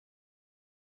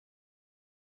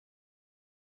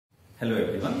Hello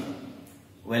everyone,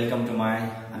 welcome to my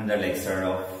another lecture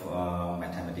of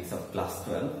mathematics of class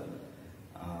 12.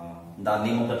 The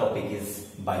name of the topic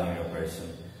is binary operation.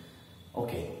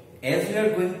 Okay, as we are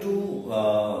going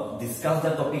to discuss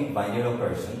the topic binary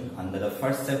operation under the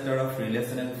first chapter of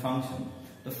relation and function,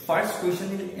 the first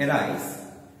question will arise: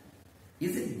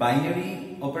 is it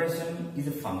binary operation is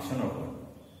a function or what?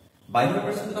 Binary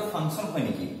operation is a function hoy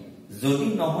niki?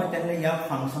 Jodi nohoy tenne ya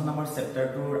function number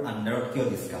chapter tur under kyo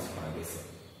discuss kora goise.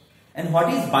 And what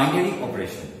is binary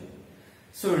operation?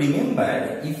 So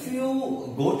remember, if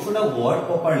you go through the word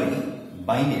properly,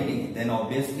 binary, then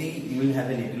obviously you will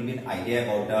have a little bit idea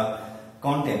about the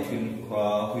content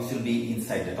which will be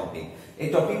inside the topic.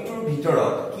 A topic tur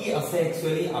bhitorot ki ase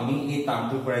actually ami ei term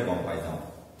tur pore gom pai jao.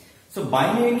 So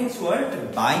binary means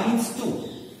what? Bi means two.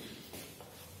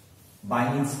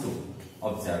 Bi means two.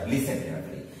 Observe, listen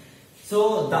carefully.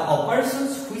 So the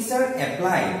operations which are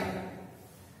applied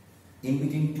in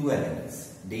between two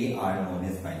elements, they are known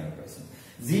as binary operation.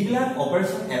 Ziglar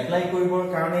operation apply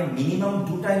koribor karone minimum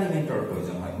two elementor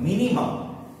proyojon hoy.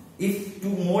 Minimum. If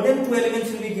more than two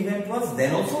elements will be given to us,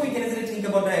 then also we can easily think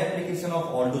about the application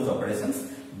of all those operations.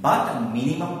 But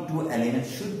minimum two elements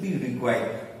should be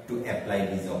required to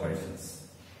apply these operations.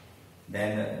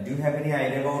 Then, do you have any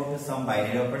idea about some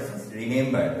binary operations?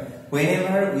 Remember,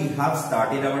 whenever we have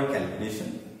started our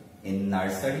calculation in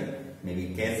nursery,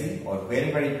 maybe KG, or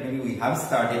wherever it may be, we have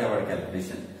started our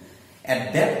calculation.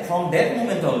 From that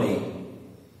moment only,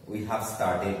 we have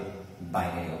started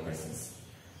binary operations.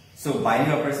 So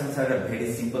binary operations are a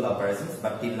very simple operations,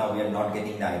 but till now we are not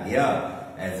getting the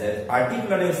idea as a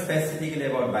particularly specifically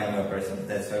about binary operations.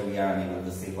 That's why we are unable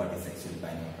to say what is actually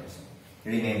binary operation.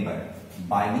 Remember,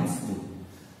 bi means two.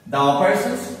 The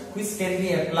operations which can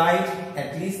be applied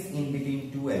at least in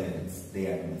between two elements, they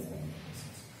are known as binary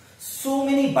operations. So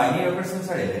many binary operations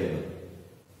are available.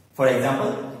 For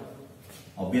example,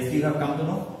 obviously you have come to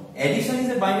know addition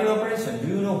is a binary operation. Do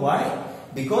you know why?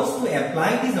 Because to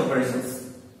apply these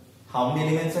operations, how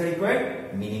many elements are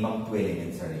required? Minimum two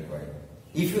elements are required.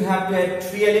 If you have to add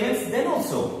three elements, then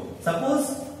also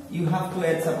suppose you have to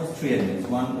add three elements,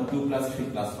 1, 2 plus 3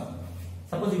 plus 1.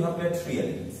 Suppose you have to add three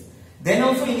elements. Then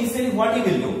also initially what you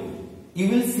will do? You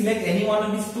will select any one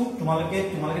of these two.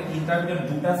 Tumalake tinta bhitor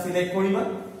duta select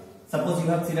koriba. Suppose you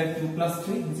have select 2 plus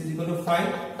 3, which is equal to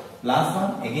 5 plus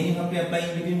 1. Again you have to apply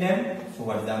in between them. So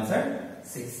what is the answer?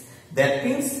 6. That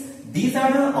means these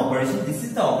are the operations. This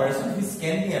is the operation which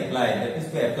can be applied. That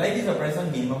is, to apply this operation,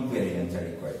 minimum two elements are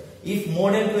required. If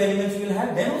more than two elements we will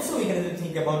have, then also we can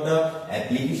think about the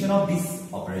application of these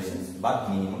operations. But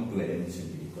minimum two elements should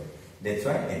be required. That's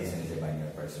why addition is a binary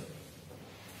operation.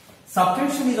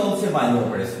 Subtraction is also a binary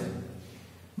operation.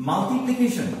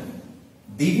 Multiplication,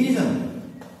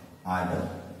 division are the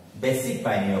basic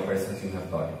binary operations you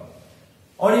have got.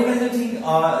 Or you can think,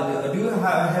 do you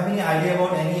have any idea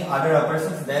about any other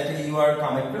operations that you are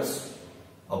come across?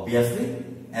 Obviously,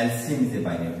 LCM is a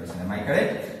binary operation. Am I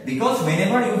correct? Because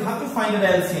whenever you have to find the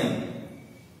LCM,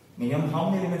 minimum how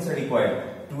many elements are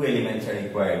required? Two elements are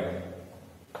required.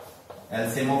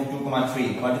 LCM of 2,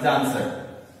 3. What is the answer?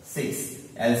 6.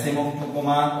 LCM of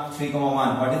 2, 3,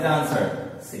 1. What is the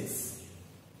answer? 6.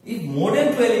 If more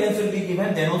than two elements will be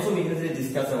given, then also we can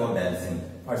discuss about the LCM.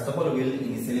 First of all, we will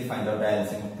initially find out the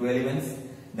LCM of two elements.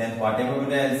 Then whatever will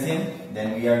be the LCM,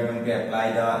 then we are going to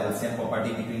apply the LCM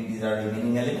property between these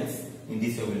remaining elements. In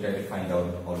this way, we will try to find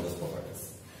out all those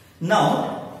properties.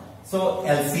 Now, so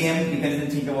LCM, you can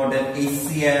think about that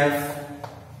HCF,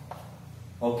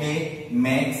 okay,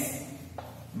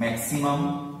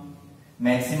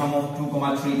 maximum of 2,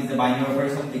 3 is a binary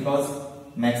operation because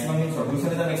maximum means solution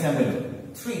is the maximum value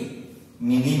 3.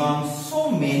 Minimum,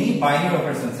 so many binary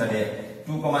operations are there.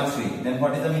 2, 3. Then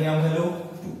what is the minimum value?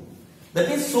 2. That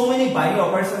means so many binary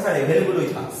operations are available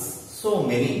with us. So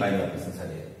many binary operations are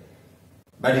there.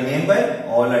 But remember,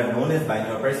 all are known as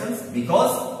binary operations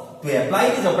because to apply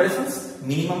these operations,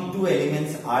 minimum two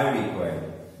elements are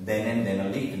required. Then and then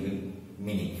only it will be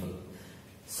meaningful.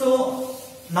 So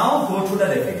now go to the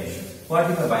definition. What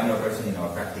is a binary operation in our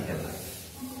practical life?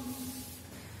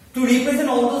 To represent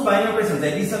all those binary operations,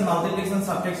 addition, multiplication,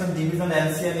 subtraction, division,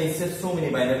 LCM, HCF, so many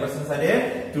binary operations are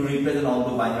there. To represent all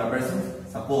those binary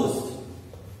operations, suppose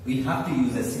we have to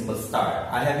use a symbol star.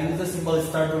 I have used a symbol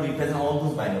star to represent all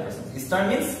those binary operations. Star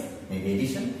means maybe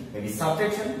addition, maybe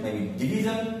subtraction, maybe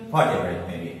division, whatever it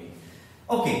may be.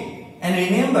 Okay, and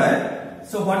remember,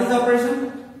 so what is the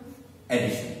operation?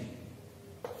 Addition.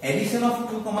 Addition of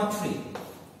 2, 3.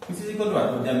 Which is equal to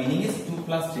what? The meaning is 2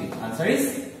 plus 3. Answer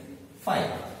is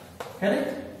 5.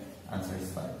 Correct? Answer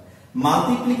is 5.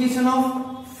 Multiplication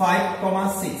of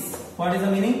 5, 6. What is the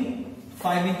meaning?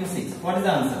 5 into 6. What is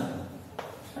the answer?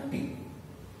 30.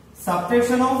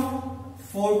 Subtraction of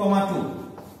 4,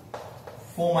 2.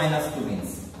 4 minus 2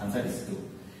 means answer is 2.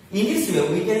 In this way,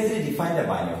 we can easily define the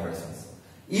binary operations.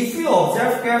 If you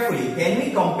observe carefully, can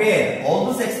we compare all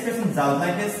those expressions just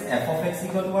like this f of x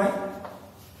equal to y?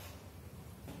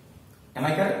 Am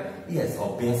I correct? Yes,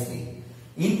 obviously.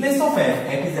 In place of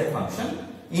f is a function.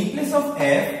 In place of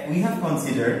f, we have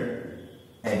considered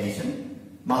addition,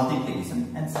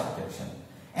 multiplication, and subtraction.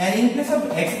 And in place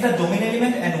of x is the domain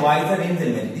element and y is the range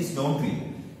element. It is known to you.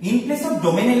 In place of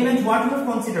domain element, what we have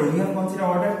considered? We have considered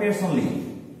ordered pairs only.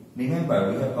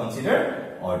 Remember, we have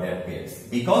considered ordered pairs.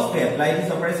 Because to apply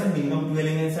this operation, minimum 2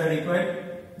 elements are required.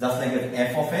 Just like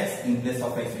f of x, in place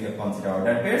of x, we have considered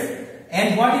ordered pairs.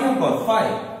 And what you have got?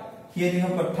 5. Here you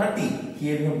have got 30.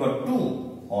 Here you have got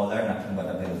 2. All are nothing but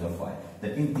the values of y.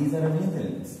 That means these are the range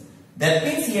elements. That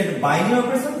means here the binary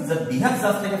operation behaves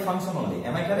just like a function only.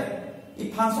 Am I correct?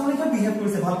 If function only can behave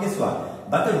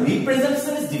but the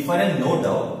representation is different, no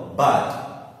doubt. But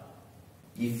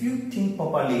if you think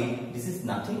properly, this is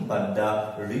nothing but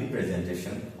the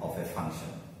representation of a function.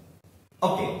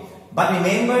 Okay, but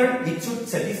remember, it should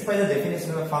satisfy the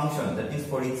definition of a function. That means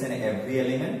for each and every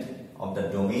element of the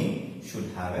domain should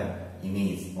have an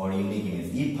image or unique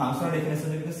image. If functional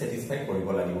definition is satisfied, now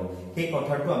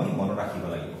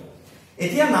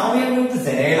we are going to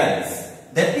generalize.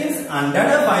 That means under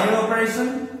the binary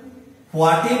operation,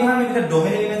 whatever the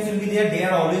domain elements will be there, they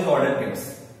are always ordered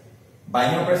pairs.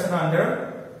 Binary operation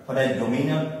under for the domain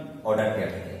ordered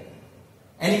pair.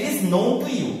 And it is known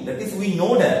to you, that is, we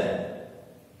know that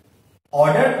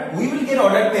we will get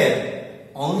ordered pair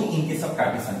only in case of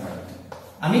Cartesian product.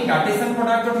 I mean Cartesian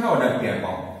product of ordered pair.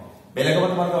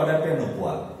 Ordered pair no.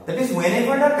 That is,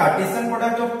 whenever the Cartesian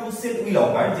product of two sets will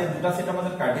occur, set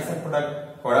of Cartesian product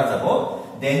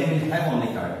then we will have only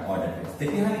ordered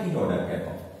pairs.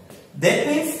 That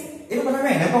means if we have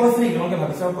a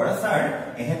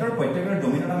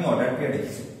domain ordered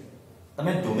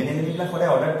pair, domain element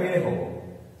ordered pair.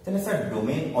 Then sir,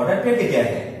 domain ordered pair is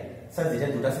sir,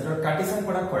 Cartesian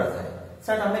product.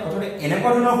 Sir,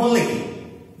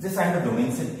 the domain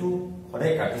set to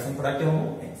Cartesian product.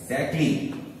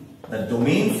 Exactly. The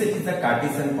domain set is the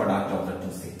Cartesian product of the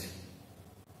two sets.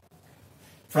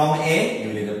 From A, you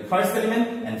will have the first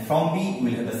element, and from B, you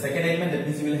will have the second element. That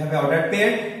means you will have an ordered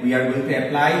pair. We are going to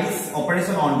apply this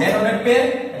operation on that ordered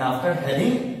pair, and after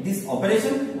having this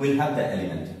operation, we will have the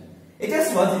element. It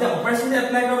is what the operation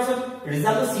applied also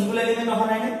result of single element of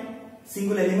an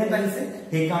single element. I say,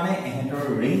 he can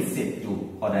enter range set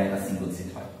to or a single set.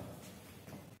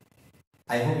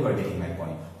 I hope you are getting my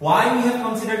point. Why we have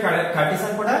considered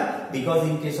Cartesian product? Because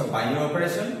in case of binary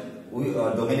operation,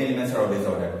 domain elements are always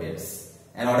ordered pairs.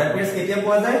 And ordered pairs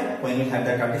when we have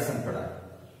the Cartesian product.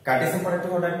 Cartesian product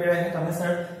to ordered pair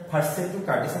first set to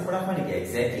Cartesian product.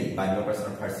 Exactly. Binary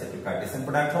operation first set to Cartesian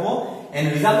product.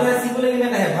 And result of a single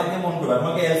element I have LCM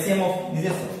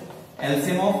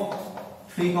of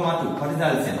 3, 2. What is the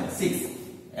LCM? 6.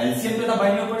 LCM to the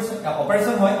binary operation I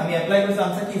apply to the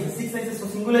answer is 6 is a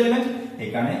single element.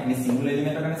 Single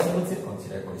element or single set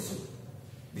consider.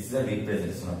 This is a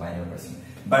representation of binary operation.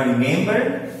 But remember,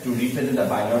 to represent the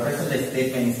binary operation, the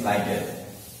statement is like that.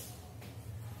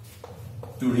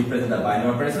 To represent the binary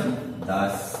operation,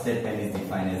 the statement is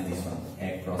defined as this one,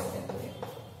 A cross A.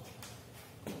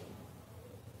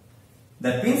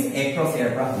 That means A cross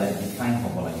A cross like define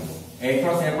A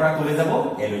cross A cross kole jabo,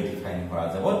 A will define kora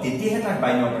jabo. Tetihe tak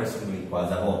binary operation kole koa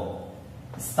jabo.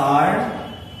 Star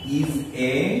is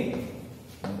a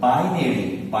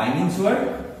binary. Binding word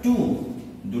 2.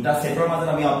 দুটা সেটৰ মাজত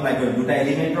আমি apply কৰিম, দুটা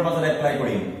এলিমেন্টৰ মাজত apply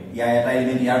কৰিম। এটা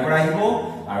element ইয়াৰ পৰা আহিব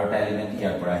আৰু এটা এলিমেন্ট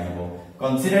ইয়াৰ পৰা আহিব।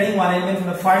 Considering one element from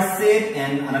the first set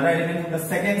and another element from the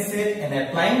second set and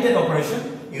applying that operation,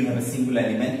 you will have a single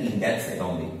element in that set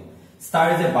only. Star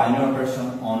is a binary operation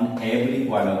on every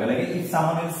word. If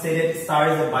someone will say that star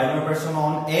is a binary operation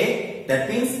on A, that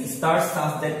means star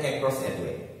starts that across A to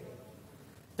A.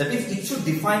 That means it should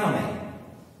define on A.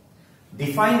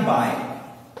 Defined by,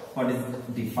 what is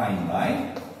defined by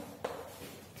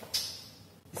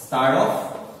star of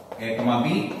A, B,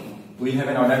 we will have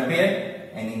an ordered pair,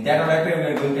 and in that ordered pair we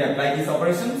are going to apply these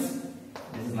operations.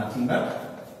 This is nothing but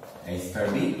A star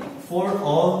B for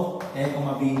all A,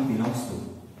 B belongs to.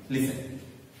 Listen,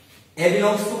 A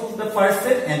belongs to the first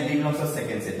set and B belongs to the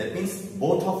second set. That means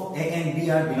both of A and B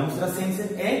are belongs to the same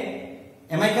set A.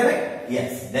 Am I correct?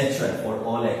 Yes, that's right. For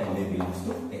all A, B belongs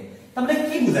to A.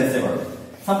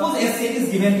 Suppose a set is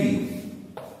given to you.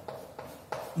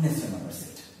 Nested number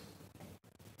set.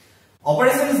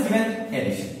 Operation is given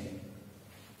addition.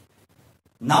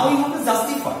 Now you have to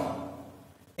justify.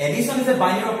 addition is a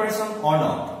binary operation or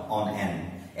not on n.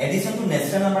 Addition to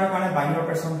natural number karone binary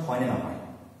operation hoy na nohoy.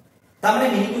 Tamane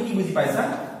meaning to ki buji paisa?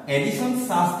 Addition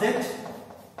such that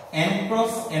n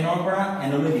cross n or pora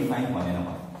n ole define hoy na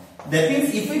nohoy. That means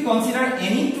if we consider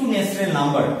any two natural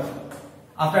number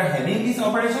after having this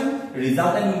operation,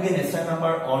 resultant will be a natural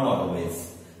number or not always.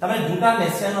 Tamane duta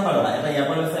natural number ola eta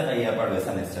yapar loisa eta yapar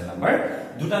loisa natural number.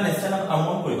 Duta natural number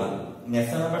amount koriba.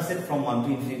 Natural number set from 1 to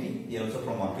infinity, here also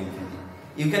from 1 to infinity.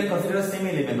 You can consider the same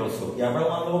element also. Yapar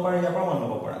 1 lobo para, yapar 1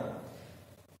 lobo para.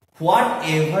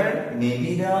 Whatever may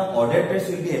be the ordered pairs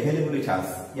will be available with us.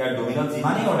 Here domain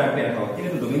jimani ordered pair hoy,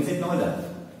 kintu domain set nohoy jano.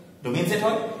 Domain set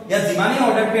hoy, ya jimani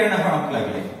ordered pair na hoy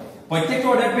lagile. Proত্যেকটা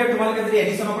ordered pair তোমালকে যদি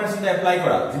addition অপারেশনটা apply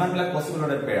করা, যিমান বিলাক possible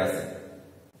ordered pair আছে।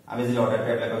 আমি যদি ordered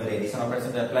pair বিলাক যদি addition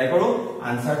অপারেশনটা apply কৰো,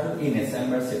 আনসারটো এই natural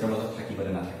number সেটৰ লগত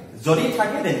থাকিবলে না থাকে। যদি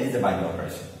থাকে then it is a binary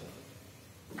operation.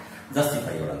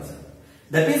 Justify your answer.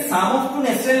 That means sum of two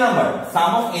natural number,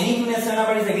 sum of any two natural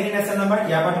number is again a natural number.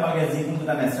 ইয়াৰ পৰা তোমালকে যি কোনটো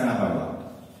টা natural number লোৱা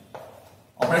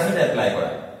অপারেশনটা এপ্লাই কৰা,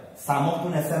 sum of two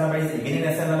natural number is again a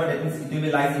natural number. That means it will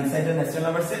be lies inside the natural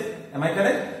number set. Am I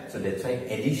correct? So that's why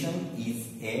addition is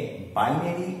a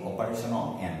binary operation on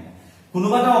n.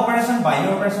 কোনোবা এটা operation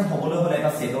binary operation হবলৈ হলে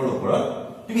এটা সেটৰ ওপৰত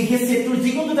তুমি সেই সেটটোৰ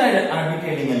যিকোনো এটা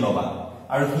আৰবিট্ৰাৰি এলিমেন্ট লবা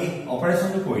আৰু সেই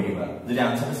অপারেশনটো কৰি দিবা। যদি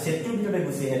আনসাৰটো সেটটোৰ ভিতৰতে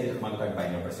গুছি আহে তেতিয়া তোমাক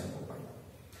বাইনাৰি অপারেশন কৰিব পাৰি।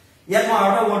 ইয়াত মই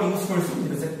আৰু এটা ওয়ার্ড ইউজ কৰিছো,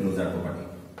 যেটো আছে ক্লোজাৰ প্ৰপাৰ্টি।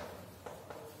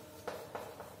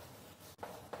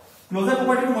 ক্লোজাৰ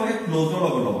প্ৰপাৰ্টিটো মানে ক্লোজৰ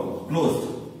লগত ল'ব।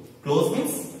 ক্লোজ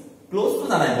means close to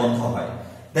জানাই বন্ধ হয়।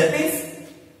 That means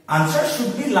answer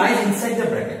should be lies inside the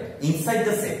bracket, inside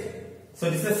the set. So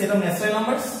this is a set of natural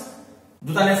numbers.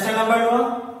 দুটা natural number লোৱা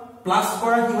প্লাস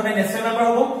কৰা কি হয় natural number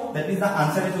হ'ব। That means the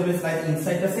answer is always lies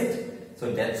inside the set. So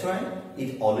that's why it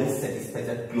always satisfies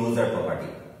the closure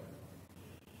property.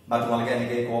 But তোমালোকে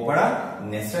এনেকৈ ক'ব পাৰা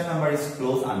natural number is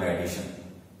closed under addition.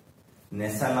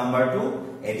 Natural number to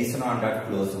addition under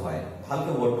closed হয়।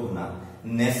 ভালকৈ wordটো শুনা।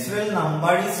 Natural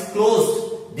number is closed.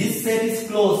 This set is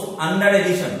closed under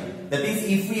addition. That means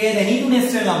if we add any two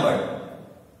natural number,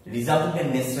 result will be a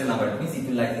natural number. That means it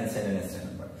will lie inside a natural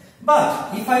number. But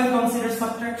if I will consider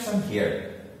subtraction here,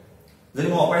 যদি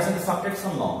মই operation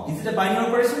subtraction লওঁ, is it a binary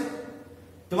operation?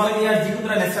 তোমালোকে ইয়াৰ যিকোনো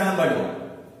এটা natural number দিব,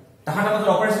 তাহাঁতৰ মাজত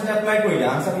অপাৰেশনটা apply কৰিলে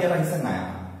আনসাৰ ইয়াত আহিছে নাই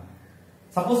আহা।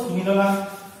 সাপোজ তুমি ললা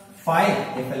 5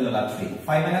 এফএল ললা 3,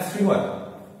 5 - 3 what?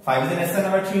 5 is a natural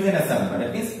number, 3 is a natural number.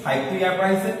 That means 5 to ইয়াৰ পৰা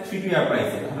আহিছে, 3 to ইয়াৰ পৰা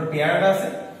আহিছে। তাহাঁতৰ পেয়াৰ এটা আছে,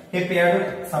 সেই পেয়াৰটো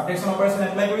সাবট্ৰেকশন অপাৰেশন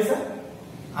এপ্লাই কৰিছে,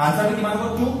 আনসাৰটো কিমান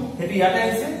হ'ব 2, সেইটো ইয়াতে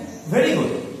আহিছে। Very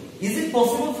good. Is it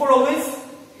possible for always?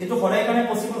 এটো সদায় কাৰণে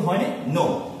পসিবল হয়নে? No.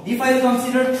 If I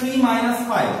consider 3 -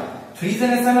 5, 3 is a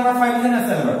natural number, 5 is a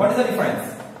natural number. What is the difference?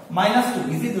 -2.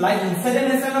 Is it like inside a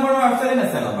natural number or outside a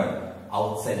natural number?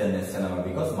 Outside a natural number,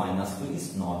 because -2 is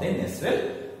not a natural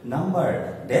number.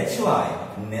 That's why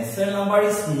natural number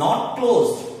is not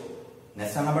closed.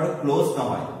 Natural number to closed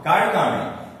নহয়। কাৰ কাৰণে?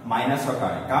 মাইনাসৰ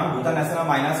কাৰণে। কাৰণ দুটা natural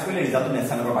number minus কৰিলে result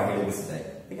natural number বাহিৰলৈ Gucci যায়।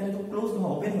 এখানে তো ক্লোজ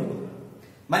নহয়, ওপেন হৈ গ'ল।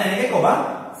 মানে এনেকৈ কবা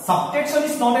subtraction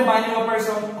is not a binary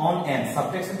operation on n.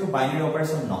 Subtraction to binary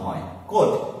operation নহয়।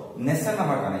 ক'ত? natural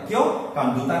number কাৰণে। কিয়? কাৰণ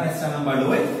দুটা natural number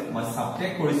লৈ মই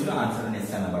subtract কৰিছিলো, আনসাৰ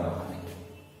natural number অহা নাই।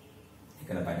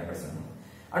 এখানে binary operation নহয়।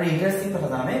 আৰু ইন্টারেস্টিং কথা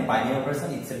জানানে, binary operation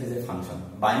itself is a function.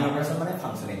 Binary operation মানে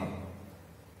ফাংশনই হয়।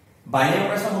 binary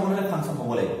operation হ'বলৈ ফাংশন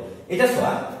হ'ব লাগিব। এটা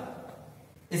চোৱা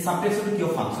এই subtraction to কিয়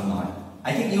ফাংশন নহয়?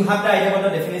 I think you have the idea about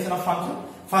the definition of function.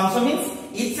 Function means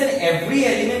each and every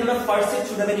element of the first set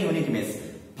should have a unique image.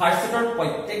 First set or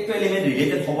প্ৰত্যেকটো element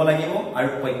related হ'ব লাগিব আৰু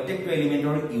প্ৰত্যেকটো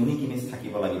elementor unique image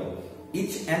থাকিব লাগিব।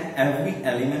 Each and every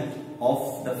element of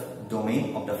the domain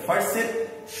of the first set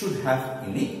should have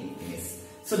unique image.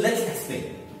 So let's explain.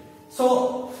 So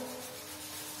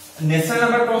natural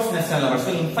number cross natural number. So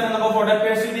infinite number of ordered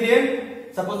pairs will be there.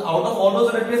 Suppose out of all those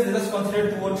ordered pairs, let us consider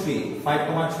 2 or 3. 5,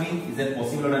 3 is a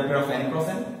possible ordered pair of n cross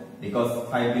n, because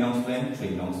 5 belongs to n,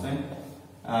 3 belongs to n.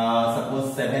 Suppose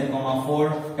 7, 4,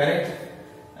 correct?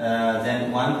 Then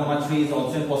 1, 3 is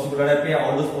also a possible ordered pair.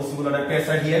 All those possible ordered pairs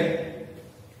are here.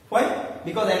 Why?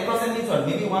 Because n cross n is what?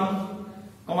 Maybe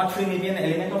 1, 3 may be an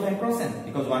element of n cross n,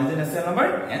 because 1 is a natural number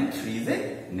and 3 is a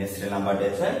natural number.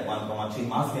 That's why 1, 3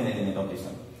 must be an element of this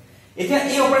one. এতিয়া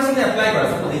এই অপারেশনটা apply কৰা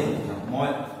suppose এই মই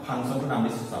ফাংশনটো নাম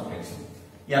দিছো সাবট্ৰেকশন।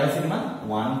 ইয়াত আছে কিমান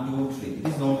 1, 2, 3. It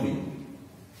is not real.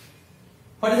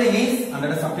 What is the image under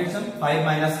the subtraction? 5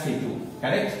 - 3, 2.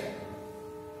 Correct?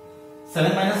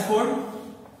 7 - 4,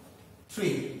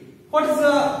 3. What is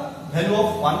the value of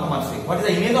 1, 3? What is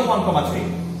the image of 1, 3?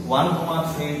 1,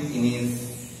 3 image.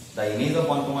 The image of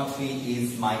 1, 3 is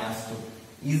 -2.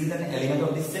 Is it an element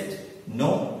of this set? No.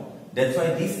 That's why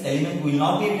this element will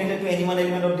not be related to any one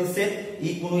element of this set. ই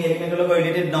কোনো element লগত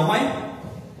related নহয়.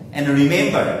 And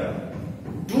remember,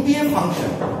 to be a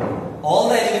function, all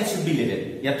the elements should be related.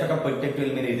 ইয়াত থকা প্ৰত্যেকটো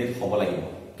element related হ'ব লাগিব।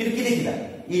 কিন্তু কি দেখিলা?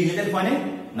 ই related হয় নে?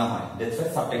 নহয়. That's why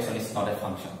subtraction is not a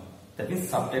function. That means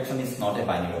subtraction is not a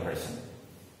binary operation.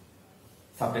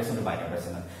 Subtraction to binary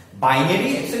operation. Binary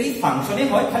actually function এ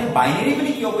হয়, খালি binary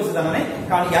বুলি কিয় কৈছে জানানে?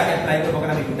 কাৰণ ইয়াক এপ্লাই কৰিব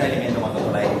কাৰণে আমি দুটা এলিমেন্টৰ মাজত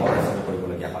ওলাই অপাৰেচন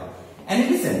কৰিবলগীয়া হয়। And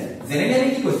listen, generally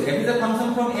কি কৈছে? F is a function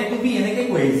from A to B এনেকৈ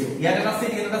কৈ আহিছো। ইয়াত এটা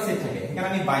সেট এটা সেট থাকে। সেইকাৰণে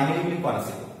আমি binary বুলি কোৱা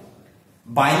নাছিল।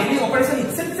 Binary operation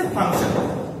itself is a function,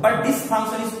 but this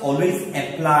function is always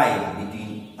applied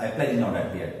in order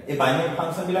pair. A binary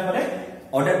function বিলাক হলে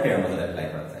order pair মাজত apply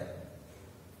কৰা যায়।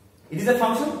 It is a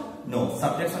function? No,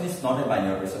 subtraction is not a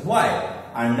binary operation. Why?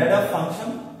 Under the function,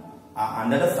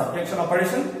 under the subtraction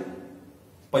operation,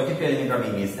 particular element of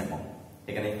image নাপাওঁ।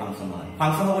 এখানে function নহয়।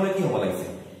 Function হলে কি হ'ব লাগিছে?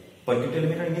 Particular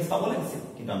element of image পাব লাগিছে,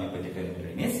 কিন্তু আমি particular element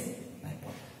of image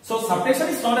নাপাওঁ। So subtraction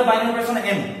is not a binary operation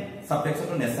M. Subtraction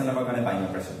to natural number কাৰণে binary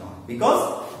operation নহয়। Because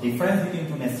difference between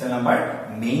two natural number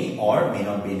may or may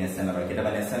not be natural number.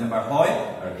 কেতিয়াবা natural number হয়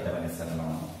আৰু কেতিয়াবা natural number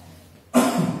নহয়।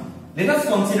 Let us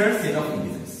consider set of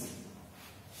integers.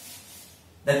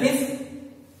 That means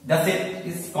the set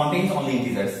contains only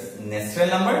integers, natural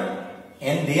number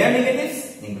and their negatives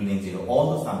including 0. All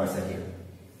those numbers are here.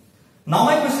 Now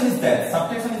my question is that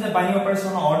subtraction is a binary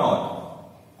operation or not?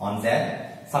 On Z,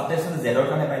 subtraction is Z or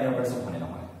kind of binary operation hone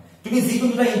nohoy. To be Z to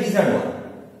the integer one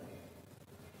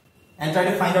and try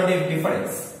to find out the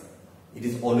difference. It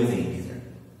is always an integer.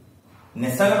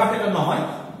 Natural number nohoy.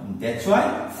 That's why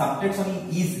subtraction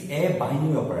is a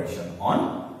binary operation on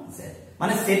Z.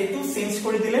 মানে set to change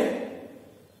কৰি দিলে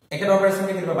একেটা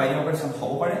অপাৰেশনকে কিবা binary operation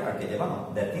হ'ব পাৰে আৰু কেতিয়াবা নহয়।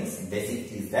 That means basic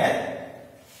is that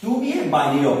to be a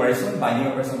binary operation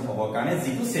হ'বৰ কাৰণে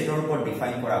যিটো সেটৰ ওপৰত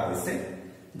ডিফাইন কৰা হৈছে,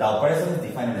 the operation is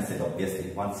defined in a set obviously.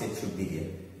 One set should be here.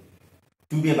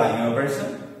 To be a binary operation,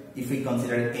 if we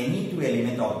consider any two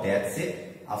element of that set,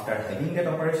 after having that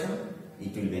operation,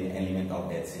 it will be an element of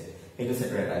that set. Eto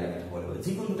set er element হ'ব লাগিব।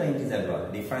 যিকোনো দুটা integer লোৱা,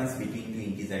 difference between two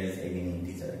integer is again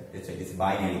integer. That's why it is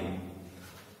binary.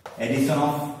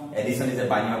 Addition is a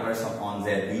binary operation on Z.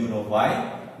 Do you know why?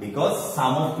 Because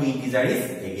sum of two integer is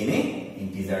again a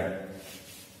integer.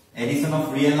 Addition of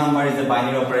real number is a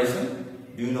binary operation.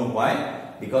 Do you know why?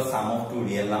 Because sum of two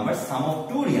real numbers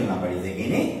is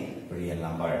again a real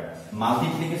number.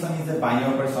 Multiplication is a binary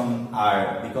operation R,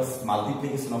 because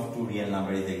multiplication of two real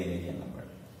number is again a real number.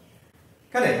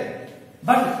 Correct?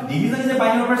 But division is a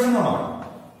binary operation or not?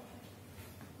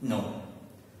 No.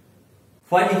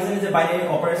 Why division is a binary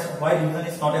operation? Why division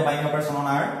is not a binary operation on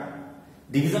R?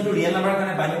 Division to real number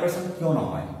কাৰণে binary operation কিয়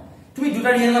নহয়? তুমি দুটা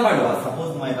real number লোৱা,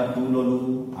 suppose মই এটা 2 ললো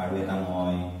আৰু এটা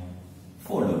মই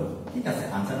 4 ললো, ঠিক আছে,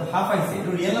 আনসারটো হাফ আইছে,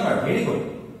 এটো real number, very good.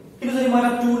 কিন্তু যদি মই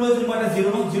এটা 2 লও, যদি মই এটা 0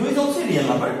 লও, 0 is also a real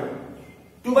number.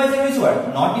 2 by 0 is what?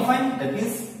 Not defined. That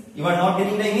means you are not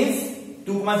getting the image.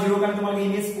 2, 0 কাৰণে তোমালোকে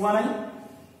image পোৱা নাই.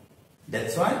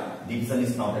 That's why division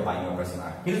is not a binary operation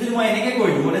R. কিন্তু যদি মই এনেকে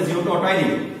কৰি দিও, মানে 0 টো অঁতৰাই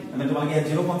দিও, মানে তোমালোকে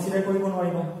 0 কনসিডার কৰিব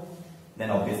নোৱাৰিবা, then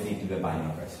obviously it will be a binary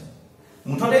operation.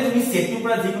 মুঠতে তুমি সেটটোৰ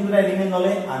পৰা যিকোনো এটা এলিমেন্ট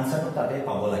ললে আনসারটো তাতে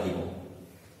পাব লাগিব।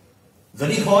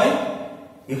 যদি হয়,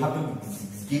 you have to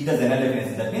give the general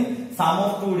definition. That means sum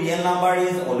of two real number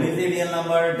is always a real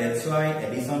number. That's why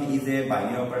addition is a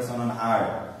binary operation on R.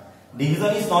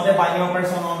 Division is not a binary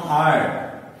operation on R.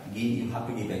 You have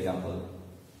to give example.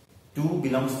 2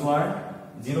 belongs to R,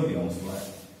 0 belongs to R.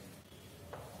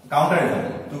 Counter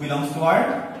example. 2 belongs to R,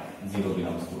 0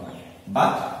 belongs to R.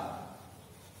 But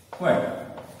where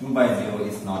 2 by 0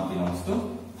 is not belongs to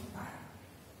R.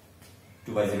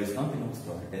 2 by 0 is not belongs to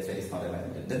R. That's why it's not a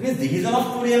binary. That means division of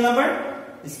two real number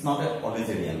is not always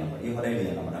a real number. You have a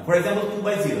real number. For example, 2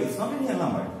 by 0 is not a real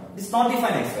number. It's not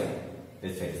defined actually.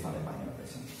 That's why it's not a binary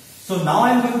operation. So now I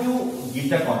am going to give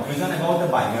the conclusion about the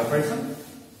binary operation.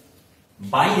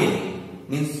 Binary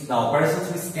means the operations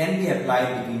which can be applied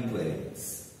between two elements.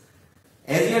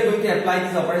 As we are going to apply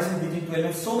these operations between two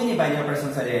elements, so many binary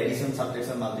operations are there: addition,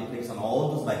 subtraction, multiplication, all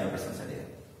those binary operations are there.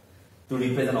 To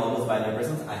represent all those binary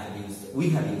operations, we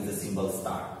have used the symbol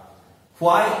star.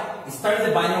 Why? Star is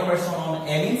a binary operation on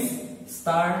A means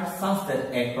star such that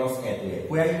across A to A.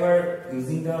 Where you are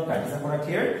using the Cartesian product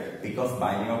here? Because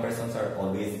binary operations are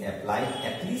always applied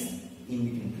at least in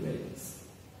between two elements.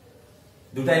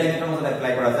 দুটা এলিমেন্টের মধ্যে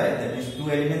apply করা যায়। That means two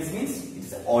elements means it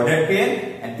is an ordered pair,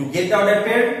 and to get the ordered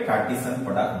pair, Cartesian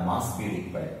product must be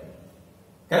required.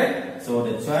 Correct? So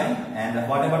that's why. And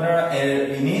what about the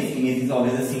image? Image is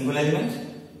always a single element.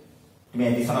 তুমি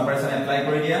addition operation apply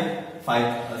কৰি দিয়া,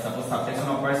 5 suppose subtraction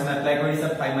operation apply কৰি দিছা,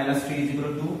 5 minus 3 is equal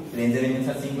to 2. Range elements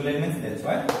are single elements. That's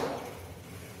why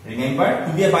Remember,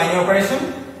 to be a binary operation,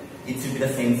 it should be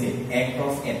the same set. A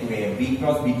cross A to A, B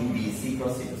cross B to B, C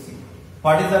cross C to C.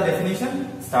 What is the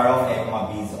definition? Star of A comma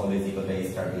B is always equal to A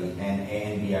star B, and A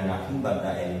and B are nothing but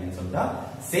the elements of the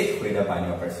set where the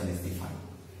binary operation is defined.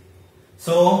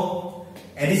 So,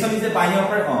 addition is a binary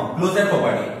operation. Closure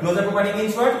property. Closure property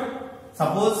means what?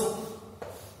 Suppose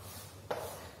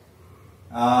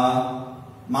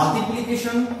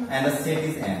multiplication and the set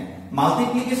is n.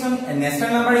 Multiplication, a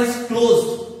natural number is closed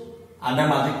under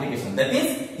multiplication. That means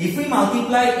if we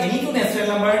multiply any two natural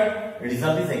number,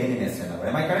 result is again a natural number.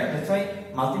 Am I correct? That's why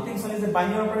multiplication is a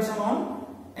binary operation on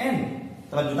n.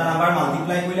 So দুটা number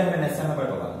multiply করলে হবে natural number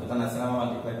পাবা. দুটা natural number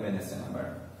multiply করলে natural number.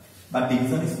 But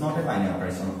division is not a binary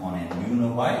operation on n. Do you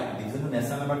know why? Division to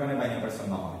natural number কারণে binary operation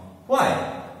নহয়. Why?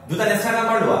 দুটা natural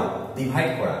number লোৱা,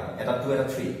 divide কৰা. এটা 2 এটা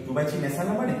 3. 2 by 3 natural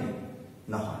number নেকি?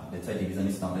 নহয়. That's why division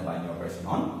is not a binary operation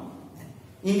on n.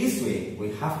 In this way, we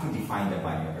have to define the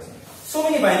binary operation. So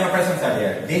many binary operations are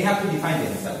there. They have to define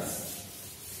themselves.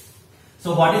 So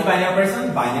what is binary operation?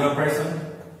 Binary operation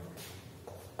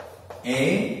A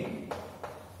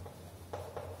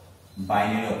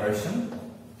binary operation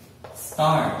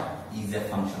star is a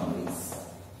function of this.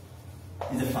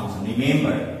 Is a function.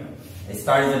 Remember, a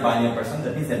star is a binary operation.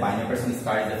 That means a binary operation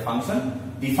star is a function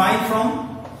defined from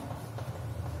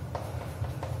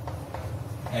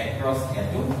A cross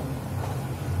A2.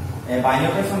 A binary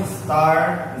operation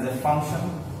star is a function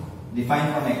defined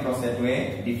from A cross A to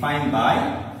A, defined by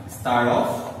star of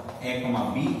A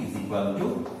comma B is equal to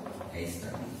A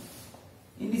star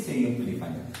B. In this way you have to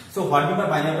define it. So what do you mean by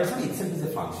binary operation? Itself is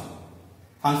a function.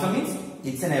 Function means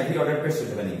it's an every order per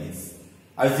suitable image.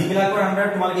 And যিবিলাকৰ under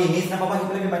তোমালোকে image নাপাবা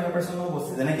সেইবিলাকে binary operation হ'ব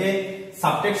বস্তু যেনেকৈ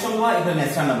সাবট্ৰেকশন লোৱা এটা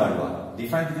নেচাৰাল number লোৱা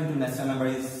difference between two নেচাৰাল number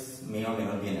is May or may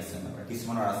not B A নেচাৰাল number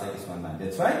কিছুমানৰ আছে কিছুমান নাই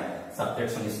that's why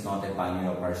সাবট্ৰেকশন is not a binary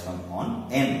operation on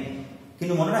n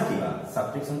কিন্তু মনে ৰাখিবা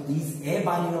সাবট্ৰেকশন is a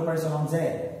binary operation on z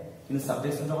কিন্তু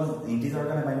সাবট্ৰেকশন যখন ইন্টিজাৰৰ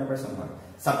কাৰণে বাইনাৰী অপাৰেচন হয়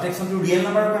সাবট্ৰেকশন টু ৰিয়েল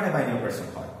নাম্বাৰৰ কাৰণে বাইনাৰী অপাৰেচন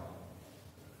হয়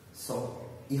so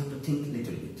you have to think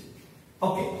little bit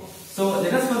okay so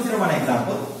let us consider one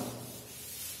example.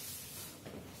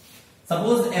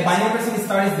 Suppose a binary operation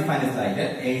star is defined as like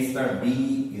that. A star B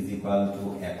is equal to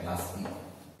A plus B.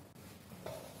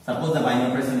 Suppose the binary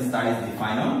operation star is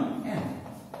defined on n.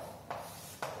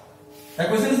 The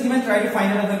question is given, try to find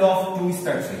out the value of 2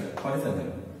 star 3. What is the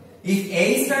value? If A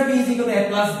star B is equal to A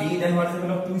plus B, then what is the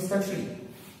value of 2 star 3?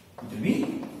 It will be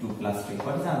 2 plus 3.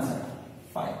 What is the answer?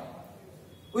 5.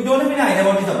 We don't have any idea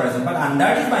about this operation, but under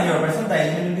this binary operation, the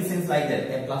element will be since like that,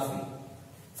 A plus B.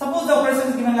 Suppose the operation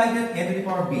is given like that, A to the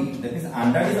power B. That means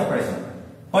under this operation,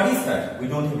 what is that? We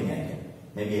don't have any idea.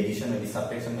 Maybe addition, maybe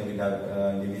subtraction, maybe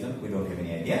division. We don't have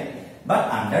any idea. But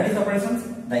under these operations,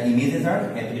 the images are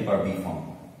A to the power B form.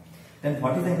 Then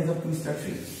what is the image of 2 star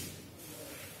 3?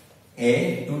 A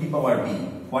to the power B.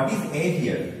 What is A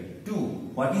here? 2.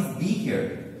 What is B here?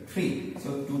 3. So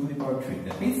 2 to the power 3.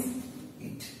 That means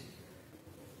 8.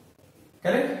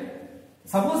 Correct?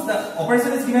 Suppose the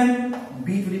operation is given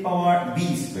B to the power B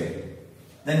square.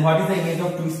 Then what is the image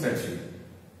of 2 star 3?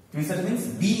 2 star means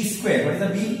B square. What is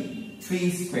the B?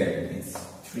 3 square. It means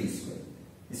 3 square.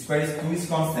 The square is 2 is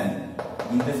constant.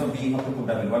 In place of B, you have to put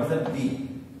W. What is that? B?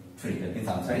 3. That means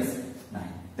answer is 9.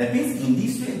 That means in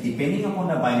this way, depending upon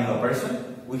the binary operation,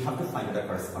 we have to find the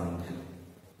corresponding value.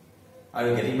 Are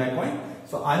you getting my point?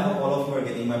 So I hope all of you are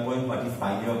getting my point. What is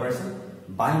binary operation?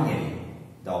 Binary.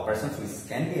 The operations which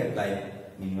can be applied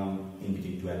minimum in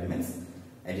between two elements.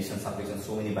 Addition, subtraction,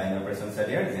 so many binary operations are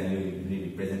there, generally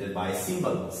represented by a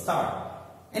symbol, star.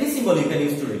 Any symbol you can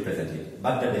use to represent it.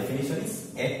 But the definition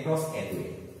is A cross A to A.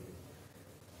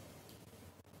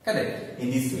 Correct?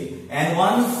 In this way. And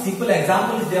one simple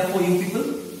example is there for you people.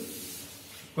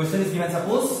 Question is given,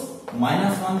 suppose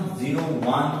minus 1, 0,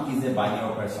 1 is a binary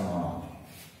operation or not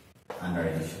under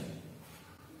addition.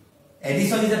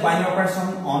 Addition is a binary operation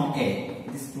on A.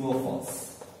 It is true or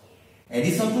false.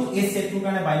 Addition to A set to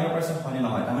kind of binary operation হয় না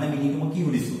হয় তাহলে meaning কি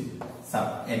বুঝিছো sub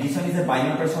addition is a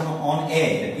binary operation on A.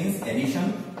 That means addition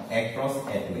A cross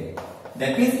A to A.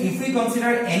 That means if we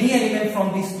consider any element from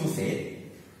these two set,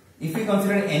 if we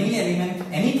consider any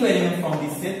two element from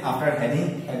this set after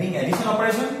having addition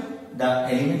operation, the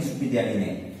element should be there in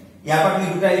A. ইয়াৰ পৰা তুমি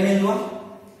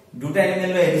দুটা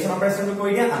element লৈ addition operation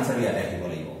কৰি দিয়া answer ইয়াত আহিব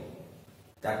লাগিব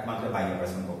তাক মাত্ৰ binary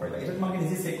operation কৰিব পাৰিবা এটা তোমাক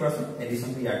নিজে চেক কৰাছো addition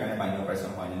to ইয়াৰ কাৰণে binary operation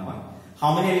হয় নে নহয় how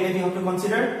many elements you have to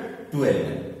consider 2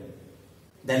 elements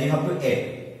then you have to add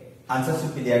answer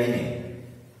should be there in A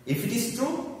if it is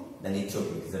true then it should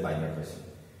be it is a binary operation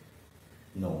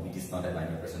no it is not a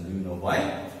binary operation do you know why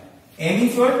A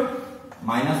means what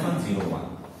minus 1 0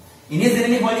 1 in a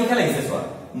generally why লিখা লাগিছে সর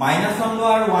 -1 লো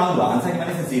আৰু 1 লো answer কিমান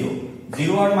আছে 0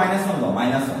 0 আৰু -1 লো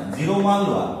 -1 0 1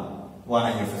 লো 1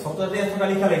 আহি আছে সবটোতে এটা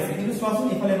লিখা লাগিছে কিন্তু চোৱাচোন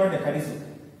ইফালে এবাৰ দেখা দিছো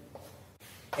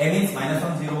a means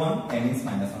 -1 0 1 a means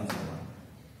 -1 0 1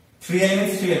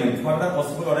 3 elements what are the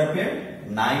possible ordered pair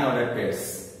 9 ordered pairs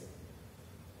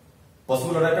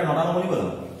possible ordered pair নটা নবলি বলো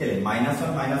কেলে -1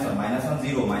 -1 -1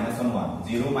 0 -1 1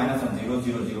 0 -1 0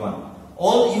 0 0 1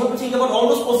 all you have to think about all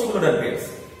those possible ordered pairs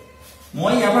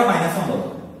মই ইয়াৰ পৰা -1 ললো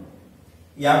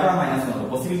ইয়াৰ পৰা -1 ললো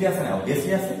পসিবিলিটি আছে না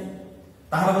obviously আছে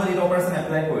তাহলে যদি এটা অপারেশন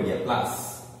এপ্লাই কৰি দিয়া প্লাস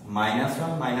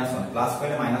 -1 প্লাস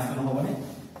কৰিলে -2 নহবনে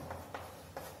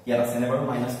ইয়াৰ আছে নে বাৰু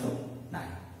 -2 নাই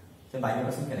তে বাইনাৰি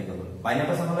পার্সেন্ট কেনেকৈ হ'ল বাইনাৰি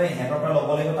পার্সেন্ট হলে হেডৰ পৰা লব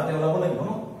লাগিব তাতে ওলাব লাগিব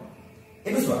ন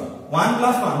এটো চোৱা 1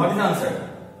 + 1 what is the answer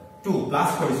 2 plus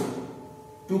কৰিছো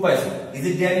 2 পাইছো is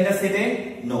it there in the set A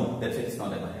no that's it is not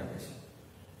a binary operation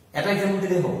এটা एग्जांपल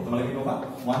দিলে হ'ব তোমালোকে কি ক'বা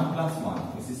 1 + 1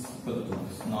 which is equal to 2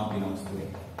 is not belongs to A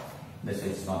that's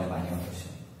it is not a binary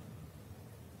operation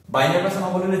binary percent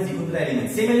হ'বলৈ যিকোনো এটা element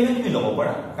same element তুমি ল'ব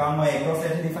পাৰা কাৰণ মই এক্ৰছ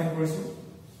এটা ডিফাইন কৰিছো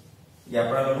ইয়াৰ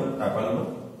পৰা ললো তাৰ পৰা ললো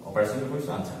অপাৰেশন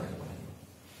কৰিছো answer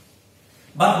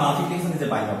but multiplication is a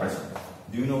binary operation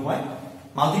do you know why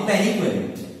multiply any two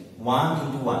element 1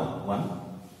 into 1 1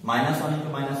 -1 into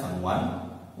 -1 1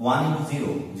 1 into 0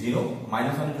 0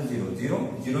 -1 into 0 0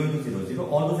 0 into 0 0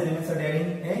 all those elements are there in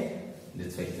A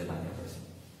this way is a binary operation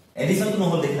addition to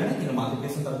নহল দেখিলা না কিন্তু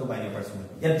multiplication তাতো binary operation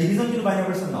ইয়াৰ division কিন্তু binary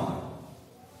operation নহয়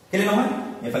কেলে নহয়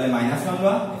এফালে -1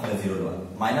 লোৱা এফালে 0 লোৱা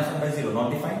 -1 by 0 not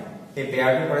defined a pair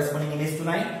to corresponding image to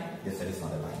 9 this is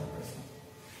not a binary operation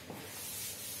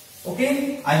okay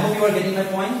I hope you are getting my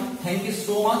point thank you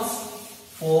so much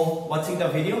for watching the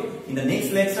video in the next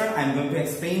lecture I am going to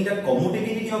explain the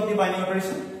commutativity of the binary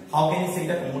operation how can you say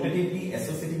the commutativity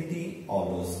associativity all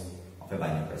those of a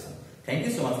binary operation thank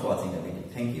you so much for watching the video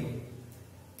thank you